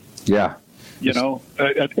numbers. Yeah.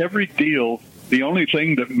 At every deal, the only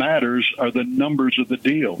thing that matters are the numbers of the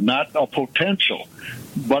deal, not a potential,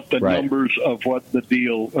 but the numbers of what the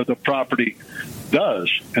deal or the property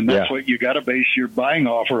does. And that's what you got to base your buying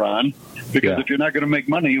offer on, because if you're not going to make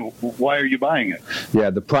money, why are you buying it? Yeah,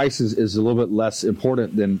 the price is a little bit less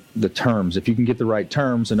important than the terms. If you can get the right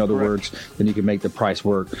terms, in other words, then you can make the price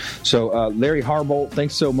work. So, Larry Harbolt,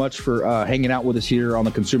 thanks so much for hanging out with us here on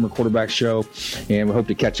the Consumer Quarterback Show, and we hope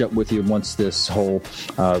to catch up with you once this whole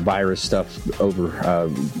virus stuff is over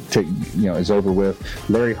with.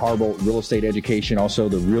 Larry Harbolt, Real Estate Education, also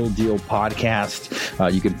the Real Deal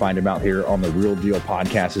Podcast. You can find him out here on the Real Deal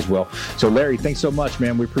Podcast as well. So, Larry, thanks so much,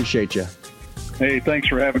 man. We appreciate you. Hey, thanks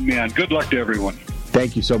for having me on. Good luck to everyone.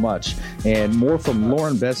 Thank you so much. And more from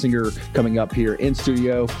Lauren Bensinger coming up here in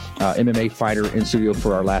studio, MMA fighter in studio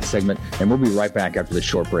for our last segment. And we'll be right back after this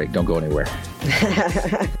short break. Don't go anywhere.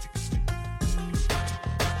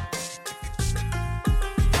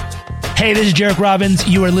 Hey, this is Jarek Robbins.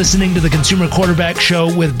 You are listening to the Consumer Quarterback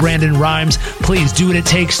Show with Brandon Rhymes. Please do what it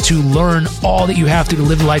takes to learn all that you have to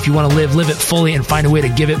live the life you want to live it fully, and find a way to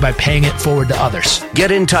give it by paying it forward to others.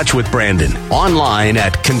 Get in touch with Brandon online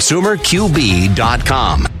at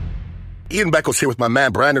consumerqb.com. Ian Beckles here with my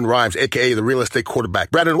man, Brandon Rhymes, a.k.a. the Real Estate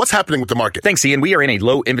Quarterback. Brandon, what's happening with the market? Thanks, Ian. We are in a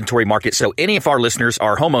low inventory market, so any of our listeners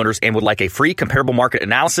are homeowners and would like a free comparable market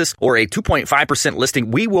analysis or a 2.5%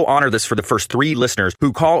 listing, we will honor this for the first 3 listeners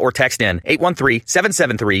who call or text in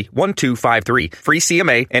 813-773-1253. Free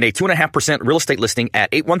CMA and a 2.5% real estate listing at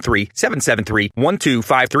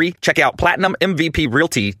 813-773-1253. Check out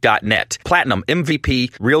PlatinumMVPRealty.net.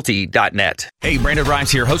 PlatinumMVPRealty.net. Hey, Brandon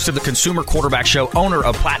Rhymes here, host of the Consumer Quarterback Show, owner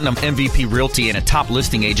of Platinum MVP Realty and a top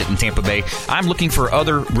listing agent in Tampa Bay. I'm looking for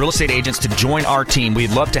other real estate agents to join our team.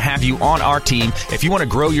 We'd love to have you on our team. If you want to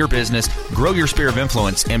grow your business, grow your sphere of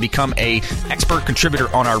influence, and become an expert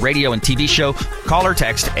contributor on our radio and TV show, call or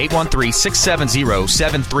text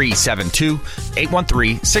 813-670-7372,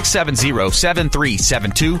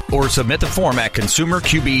 813-670-7372, or submit the form at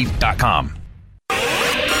consumerqb.com.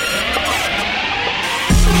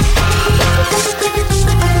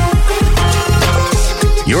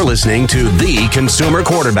 You're listening to The Consumer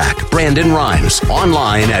Quarterback, Brandon Rhymes,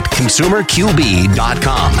 online at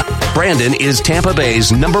consumerqb.com. Brandon is Tampa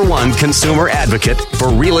Bay's #1 consumer advocate for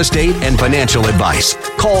real estate and financial advice.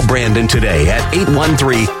 Call Brandon today at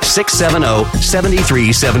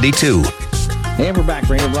 813-670-7372. And we're back.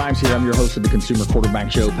 Brandon Rhymes here. I'm your host of the Consumer Quarterback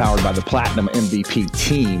Show, powered by the Platinum MVP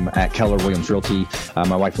team at Keller Williams Realty.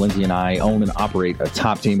 My wife Lindsay and I own and operate a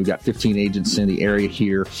top team. We've got 15 agents in the area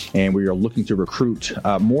here, and we are looking to recruit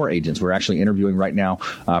more agents. We're actually interviewing right now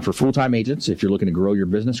for full-time agents. If you're looking to grow your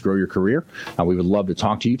business, grow your career, we would love to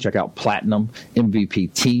talk to you. Check out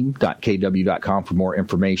PlatinumMVPteam.kw.com for more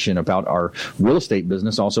information about our real estate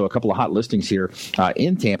business. Also, a couple of hot listings here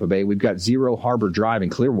in Tampa Bay. We've got Zero Harbor Drive in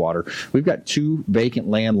Clearwater. We've got 2 2 vacant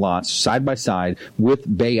land lots side by side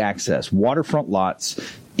with bay access, waterfront lots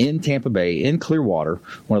in Tampa Bay, in Clearwater,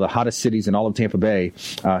 one of the hottest cities in all of Tampa Bay,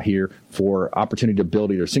 here for opportunity to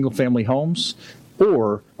build either single-family homes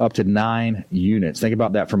or up to 9 units. Think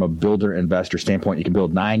about that from a builder investor standpoint. You can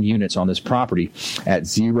build 9 units on this property at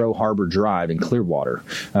Zero Harbor Drive in Clearwater.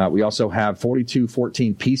 We also have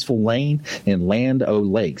 4214 Peaceful Lane in Land O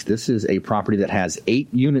Lakes. This is a property that has 8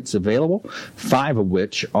 units available, 5 of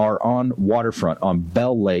which are on waterfront on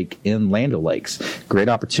Bell Lake in Land O Lakes. Great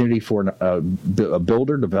opportunity for a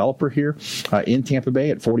builder, developer here in Tampa Bay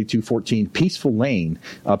at 4214 Peaceful Lane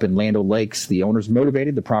up in Land O Lakes. The owner's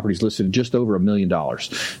motivated. The property's listed at just over $1 million.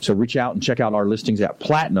 So reach out and check out our listings at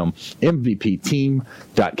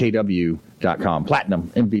platinummvpteam.kw.com,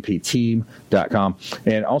 platinummvpteam.com.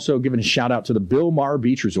 And also giving a shout out to the Bill Maher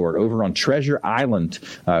Beach Resort over on Treasure Island.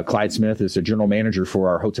 Clyde Smith is the general manager for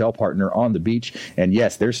our hotel partner on the beach. And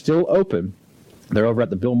yes, they're still open. They're over at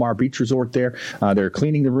the Bill Maher Beach Resort there. They're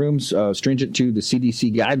cleaning the rooms stringent to the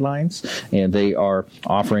CDC guidelines, and they are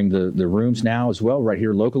offering the rooms now as well right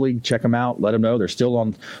here locally. Check them out. Let them know they're still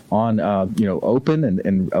on open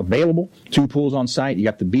and available. 2 pools on site. You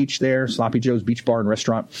got the beach there, Sloppy Joe's Beach Bar and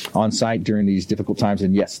Restaurant on site during these difficult times,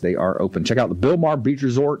 and yes, they are open. Check out the Bill Maher Beach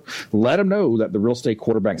Resort. Let them know that the Real Estate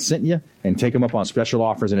Quarterback sent you, and take them up on special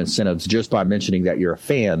offers and incentives just by mentioning that you're a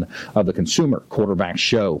fan of the Consumer Quarterback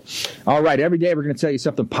Show. All right, every day we're going to tell you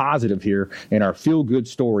something positive here in our feel-good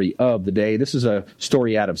story of the day. This is a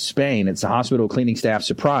story out of Spain. It's the hospital cleaning staff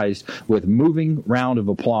surprised with moving round of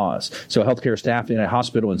applause. So healthcare staff in a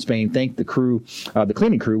hospital in Spain thanked the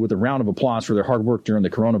cleaning crew with a round of applause for their hard work during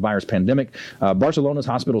the coronavirus pandemic. Barcelona's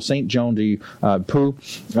hospital St. Joan de Pau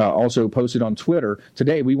also posted on Twitter,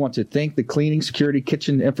 "Today we want to thank the cleaning, security,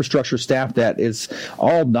 kitchen, infrastructure staff that is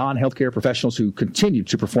all non-healthcare professionals who continue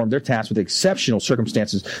to perform their tasks with exceptional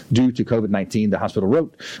circumstances due to COVID-19. The hospital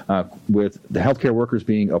wrote, with the healthcare workers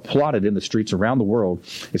being applauded in the streets around the world,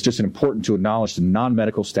 it's just important to acknowledge the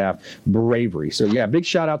non-medical staff bravery. So, yeah, big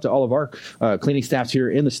shout out to all of our cleaning staffs here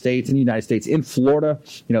in the States, in the United States, in Florida,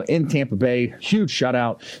 in Tampa Bay. Huge shout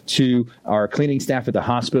out to our cleaning staff at the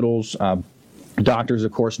hospitals, doctors,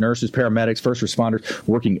 of course, nurses, paramedics, first responders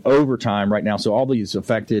working overtime right now. So all these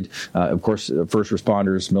affected, of course, first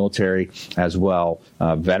responders, military as well,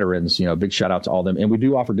 veterans, big shout out to all of them. And we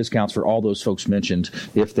do offer discounts for all those folks mentioned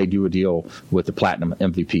if they do a deal with the Platinum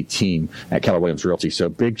MVP team at Keller Williams Realty. So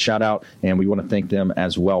big shout out, and we want to thank them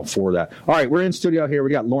as well for that. All right, we're in studio here.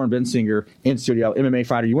 We got Lauren Bensinger in studio, MMA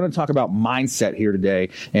fighter. You want to talk about mindset here today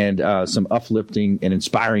and some uplifting and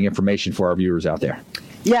inspiring information for our viewers out there.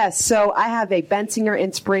 Yes, so I have a Bensinger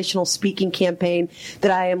inspirational speaking campaign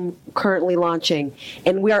that I am currently launching,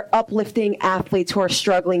 and we are uplifting athletes who are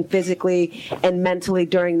struggling physically and mentally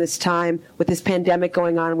during this time. With this pandemic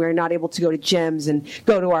going on, we are not able to go to gyms and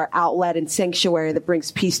go to our outlet and sanctuary that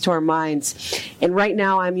brings peace to our minds. And right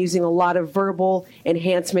now I'm using a lot of verbal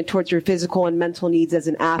enhancement towards your physical and mental needs as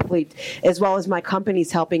an athlete, as well as my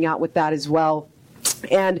company's helping out with that as well.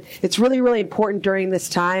 And it's really, really important during this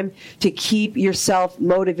time to keep yourself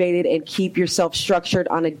motivated and keep yourself structured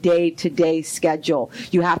on a day-to-day schedule.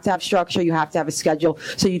 You have to have structure. You have to have a schedule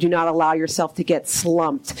so you do not allow yourself to get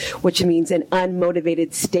slumped, which means an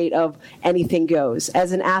unmotivated state of anything goes.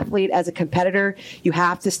 As an athlete, as a competitor, you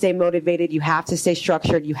have to stay motivated. You have to stay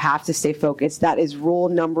structured. You have to stay focused. That is rule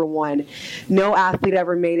number 1. No athlete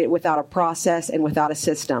ever made it without a process and without a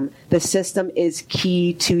system. The system is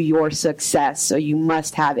key to your success. So you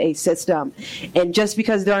must have a system. And just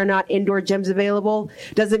because there are not indoor gyms available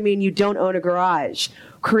doesn't mean you don't own a garage.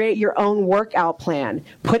 Create your own workout plan.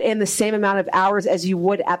 Put in the same amount of hours as you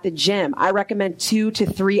would at the gym. I recommend 2 to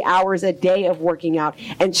 3 hours a day of working out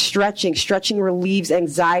and stretching. Stretching relieves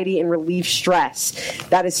anxiety and relieves stress.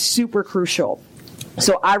 That is super crucial.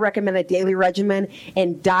 So I recommend a daily regimen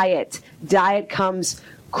and diet. Diet comes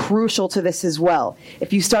crucial to this as well.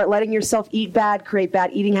 If you start letting yourself eat bad, create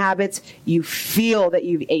bad eating habits, you feel that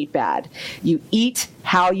you've ate bad. You eat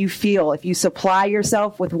how you feel. If you supply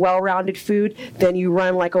yourself with well-rounded food, then you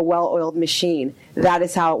run like a well-oiled machine. That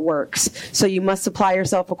is how it works. So you must supply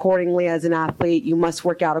yourself accordingly as an athlete. You must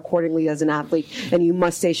work out accordingly as an athlete, and you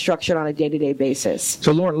must stay structured on a day-to-day basis.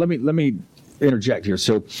 So Lauren, let me interject here.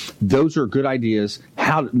 So those are good ideas.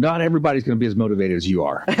 Not everybody's going to be as motivated as you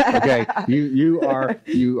are. Okay, you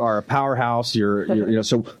are a powerhouse.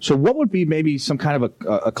 So what would be maybe some kind of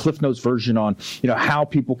a Cliff Notes version on how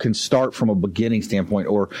people can start from a beginning standpoint,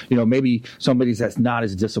 or maybe somebody that's not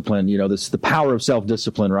as disciplined. This the power of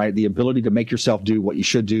self-discipline, right? The ability to make yourself do what you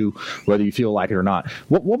should do, whether you feel like it or not.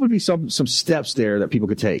 What would be some steps there that people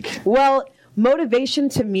could take? Well, motivation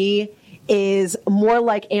to me is more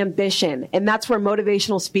like ambition, and that's where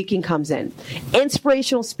motivational speaking comes in.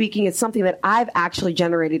 Inspirational speaking is something that I've actually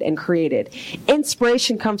generated and created.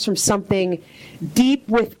 Inspiration comes from something deep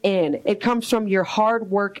within. It comes from your hard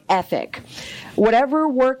work ethic. Whatever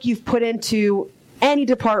work you've put into any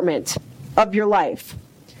department of your life,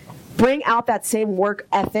 bring out that same work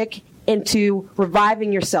ethic into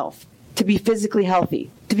reviving yourself to be physically healthy,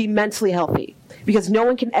 to be mentally healthy, because no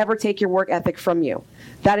one can ever take your work ethic from you.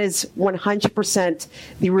 That is 100%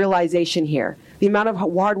 the realization here. The amount of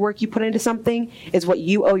hard work you put into something is what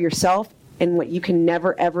you owe yourself and what you can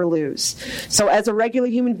never, ever lose. So as a regular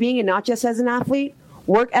human being and not just as an athlete,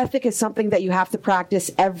 work ethic is something that you have to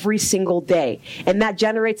practice every single day. And that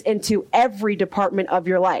generates into every department of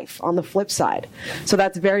your life on the flip side. So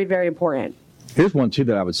that's very, very important. Here's one, too,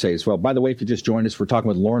 that I would say as well. By the way, if you just joined us, we're talking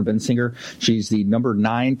with Lauren Bensinger. She's the number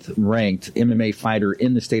 9th ranked MMA fighter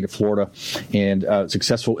in the state of Florida and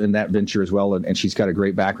successful in that venture as well. And she's got a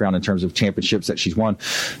great background in terms of championships that she's won.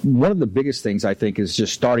 One of the biggest things, I think, is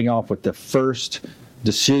just starting off with the first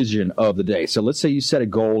decision of the day. So let's say you set a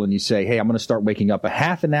goal and you say, hey, I'm going to start waking up a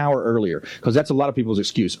half an hour earlier, because that's a lot of people's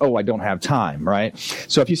excuse. Oh, I don't have time, right?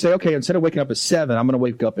 So if you say, okay, instead of waking up at 7, I'm going to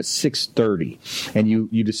wake up at 6:30, and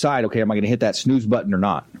you decide, okay, am I going to hit that snooze button or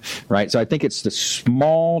not, right? So I think it's the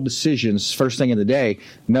small decisions first thing in the day.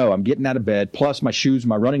 No, I'm getting out of bed, plus my shoes,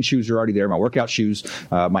 my running shoes are already there, my workout shoes,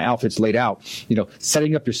 my outfit's laid out,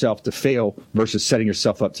 setting up yourself to fail versus setting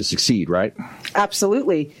yourself up to succeed, right?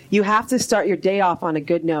 Absolutely. You have to start your day off on a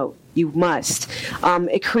good note. You must.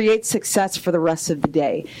 It creates success for the rest of the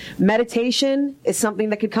day. Meditation is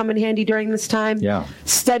something that could come in handy during this time. Yeah.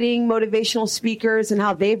 Studying motivational speakers and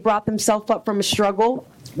how they've brought themselves up from a struggle,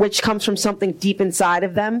 which comes from something deep inside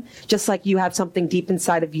of them, just like you have something deep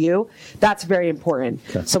inside of you. That's very important.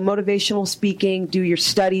 Okay. So motivational speaking, do your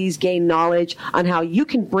studies, gain knowledge on how you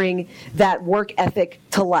can bring that work ethic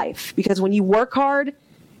to life. Because when you work hard,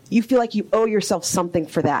 you feel like you owe yourself something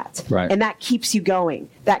for that. Right. And that keeps you going.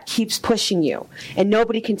 That keeps pushing you. And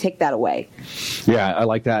nobody can take that away. Yeah, I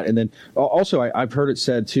like that. And then also I've heard it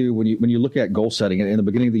said too, when you look at goal setting, in the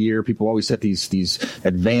beginning of the year, people always set these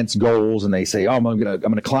advanced goals, and they say, oh, I'm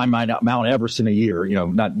gonna climb Mount Everest in a year,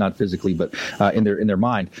 not physically, but in their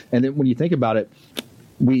mind. And then when you think about it,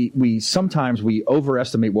 we sometimes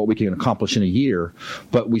overestimate what we can accomplish in a year,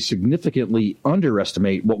 but we significantly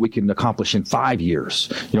underestimate what we can accomplish in 5 years.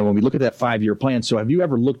 When we look at that 5-year plan. So have you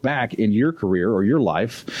ever looked back in your career or your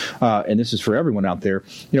life, and this is for everyone out there,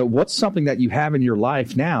 what's something that you have in your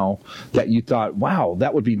life now that you thought, wow,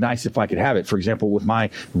 that would be nice if I could have it? For example, with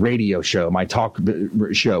my radio show, my talk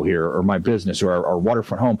show here, or my business, or our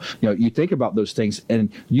waterfront home, you think about those things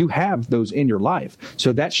and you have those in your life.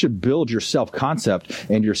 So that should build your self-concept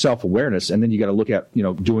and your self-awareness, and then you got to look at,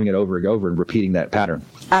 doing it over and over and repeating that pattern.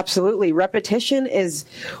 Absolutely. Repetition is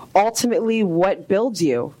ultimately what builds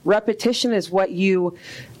you. Repetition is what you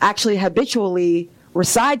actually habitually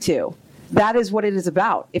reside to. That is what it is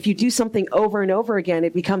about. If you do something over and over again,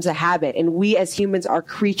 it becomes a habit, and we as humans are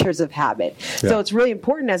creatures of habit. Yeah. So it's really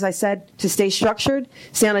important, as I said, to stay structured,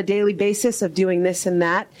 stay on a daily basis of doing this and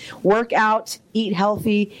that, work out, eat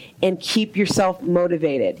healthy, and keep yourself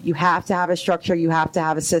motivated. You have to have a structure. You have to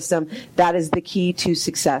have a system. That is the key to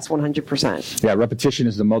success, 100%. Yeah, repetition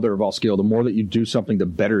is the mother of all skill. The more that you do something, the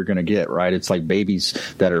better you're going to get, right? It's like babies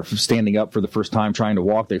that are standing up for the first time trying to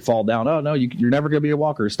walk. They fall down. Oh, no, you're never going to be a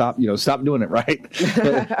walker. Stop doing it, right?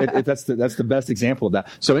 That's the best example of that.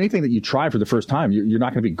 So anything that you try for the first time, you're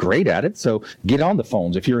not going to be great at it. So get on the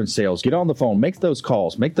phones. If you're in sales, get on the phone, make those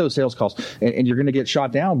calls, make those sales calls, and you're going to get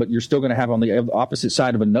shot down, but you're still going to have on the opposite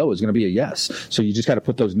side of a no is going to be a yes. So you just got to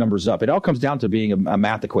put those numbers up. It all comes down to being a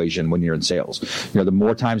math equation when you're in sales. The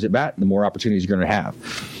more times at bat, the more opportunities you're going to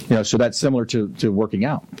have. So that's similar to working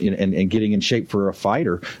out and getting in shape for a fight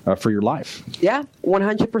or for your life. Yeah,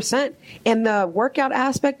 100%. And the workout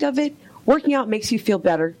aspect of it, working out makes you feel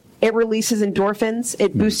better. It releases endorphins.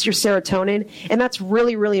 It boosts your serotonin. And that's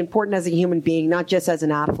really, really important as a human being, not just as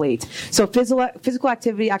an athlete. So physical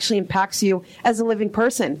activity actually impacts you as a living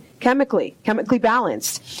person, chemically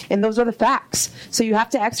balanced. And those are the facts. So you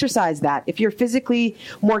have to exercise that. If you're physically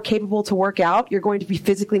more capable to work out, you're going to be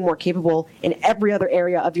physically more capable in every other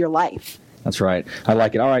area of your life. That's right. I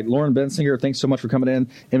like it. All right, Lauren Bensinger, thanks so much for coming in.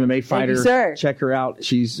 MMA fighter. Thank you, sir. Check her out.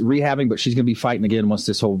 She's rehabbing, but she's going to be fighting again once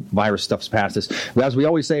this whole virus stuff's past us. But as we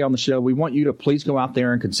always say on the show, we want you to please go out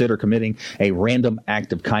there and consider committing a random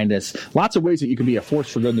act of kindness. Lots of ways that you can be a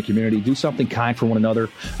force for good in the community. Do something kind for one another.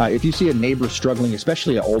 If you see a neighbor struggling,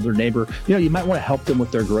 especially an older neighbor, you might want to help them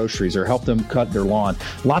with their groceries or help them cut their lawn.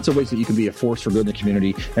 Lots of ways that you can be a force for good in the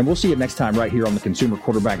community. And we'll see you next time right here on the Consumer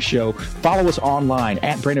Quarterback Show. Follow us online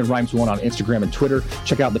at Brandon Rhymes 1 on Instagram and Twitter.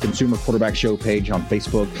 Check out the Consumer Quarterback Show page on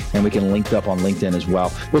Facebook, and we can link up on LinkedIn as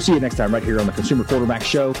well. We'll see you next time right here on the Consumer Quarterback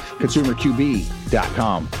Show,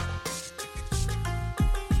 ConsumerQB.com.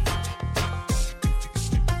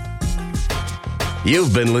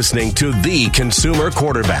 You've been listening to The Consumer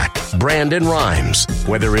Quarterback, Brandon Rhymes.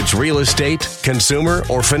 Whether it's real estate, consumer,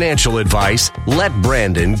 or financial advice, let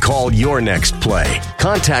Brandon call your next play.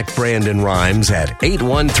 Contact Brandon Rhymes at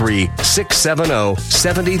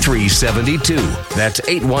 813-670-7372. That's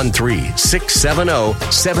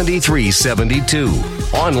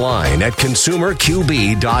 813-670-7372. Online at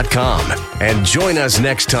ConsumerQB.com. And join us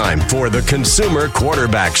next time for The Consumer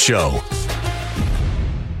Quarterback Show.